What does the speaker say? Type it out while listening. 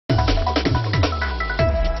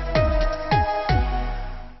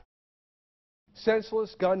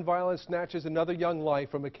Senseless gun violence snatches another young life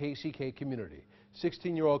from a KCK community.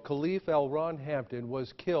 16-year-old Khalif Ron Hampton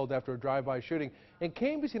was killed after a drive-by shooting, and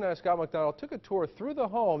KMBC 9's Scott McDonald took a tour through the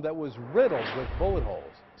home that was riddled with bullet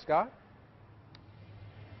holes. Scott?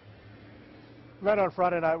 Men on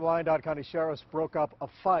Friday night, Wyandotte County Sheriffs broke up a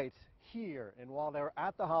fight here, and while they were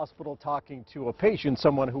at the hospital talking to a patient,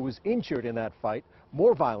 someone who was injured in that fight,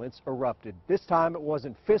 more violence erupted. This time it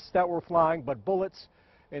wasn't fists that were flying, but bullets,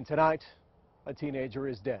 and tonight a teenager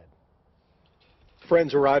is dead.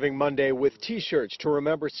 Friends arriving Monday with T-shirts to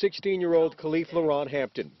remember 16-year-old Khalif Ron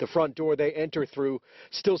Hampton. The front door they enter through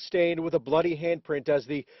still stained with a bloody handprint as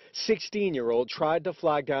the 16-year-old tried to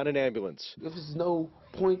flag down an ambulance. There was no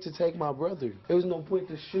point to take my brother. There was no point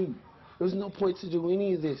to shoot. There was no point to do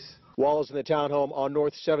any of this. Walls in the townhome on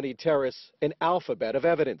North 70 Terrace, an alphabet of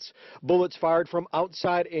evidence. Bullets fired from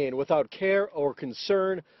outside in without care or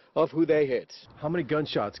concern of who they hit. How many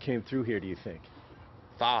gunshots came through here, do you think?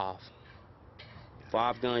 5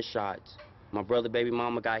 gunshots. My brother, baby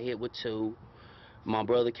mama got hit with 2. My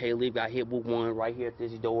brother, Khalif, got hit with 1 right here at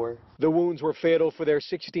this door. The wounds were fatal for their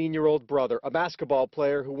 16-year-old brother, a basketball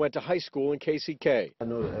player who went to high school in KCK. I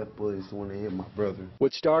know the F-boys when they hit my brother.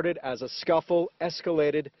 What started as a scuffle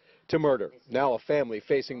escalated to murder. Now a family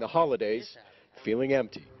facing the holidays feeling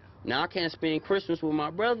empty. Now I can't spend Christmas with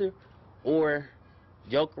my brother or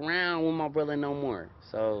joke around with my brother no more.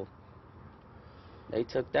 So they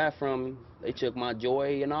took that from me. They took my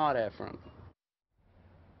joy and all that from me.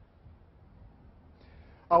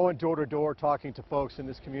 I went door to door talking to folks in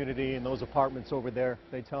this community and those apartments over there.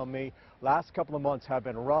 They tell me last couple of months have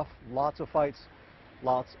been rough, lots of fights,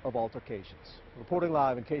 lots of altercations. Reporting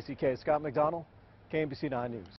live in KCK, Scott McDonald, KMBC 9 News.